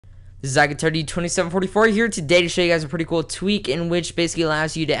This is iGuitardude 2744 here today to show you guys a pretty cool tweak in which basically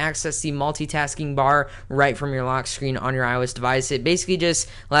allows you to access the multitasking bar right from your lock screen on your iOS device. It basically just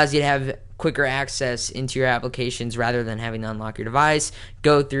allows you to have quicker access into your applications rather than having to unlock your device,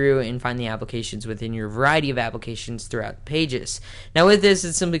 go through and find the applications within your variety of applications throughout the pages. Now with this,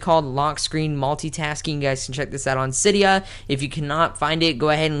 it's simply called LockScreen Multitasking. You guys can check this out on Cydia. If you cannot find it, go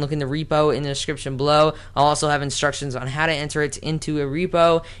ahead and look in the repo in the description below. I'll also have instructions on how to enter it into a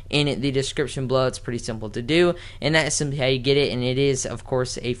repo in the description below. It's pretty simple to do, and that is simply how you get it, and it is, of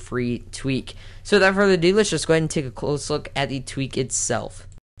course, a free tweak. So without further ado, let's just go ahead and take a close look at the tweak itself.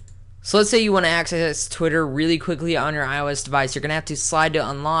 So let's say you want to access Twitter really quickly on your iOS device. You're going to have to slide to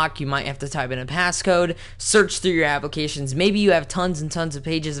unlock. You might have to type in a passcode, search through your applications. Maybe you have tons and tons of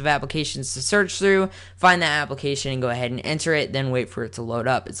pages of applications to search through. Find that application and go ahead and enter it, then wait for it to load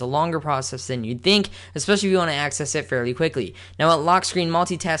up. It's a longer process than you'd think, especially if you want to access it fairly quickly. Now what lock screen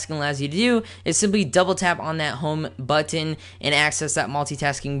multitasking allows you to do is simply double tap on that home button and access that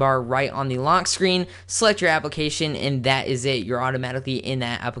multitasking bar right on the lock screen. Select your application and that is it. You're automatically in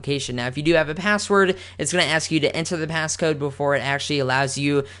that application. Now, if you do have a password, it's going to ask you to enter the passcode before it actually allows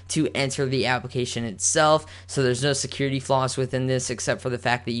you to enter the application itself. So there's no security flaws within this except for the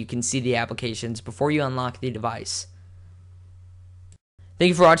fact that you can see the applications before you unlock the device. Thank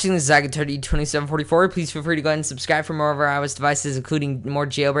you for watching. This is iGuitardude 2744. Please feel free to go ahead and subscribe for more of our iOS devices, including more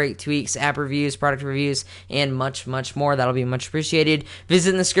jailbreak tweaks, app reviews, product reviews, and much, much more. That'll be much appreciated. Visit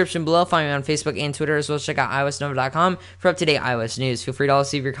in the description below. Find me on Facebook and Twitter, as well as check out iOSnova.com for up-to-date iOS news. Feel free to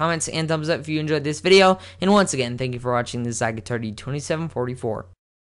also leave your comments and thumbs up if you enjoyed this video. And once again, thank you for watching. This is iGuitardude 2744.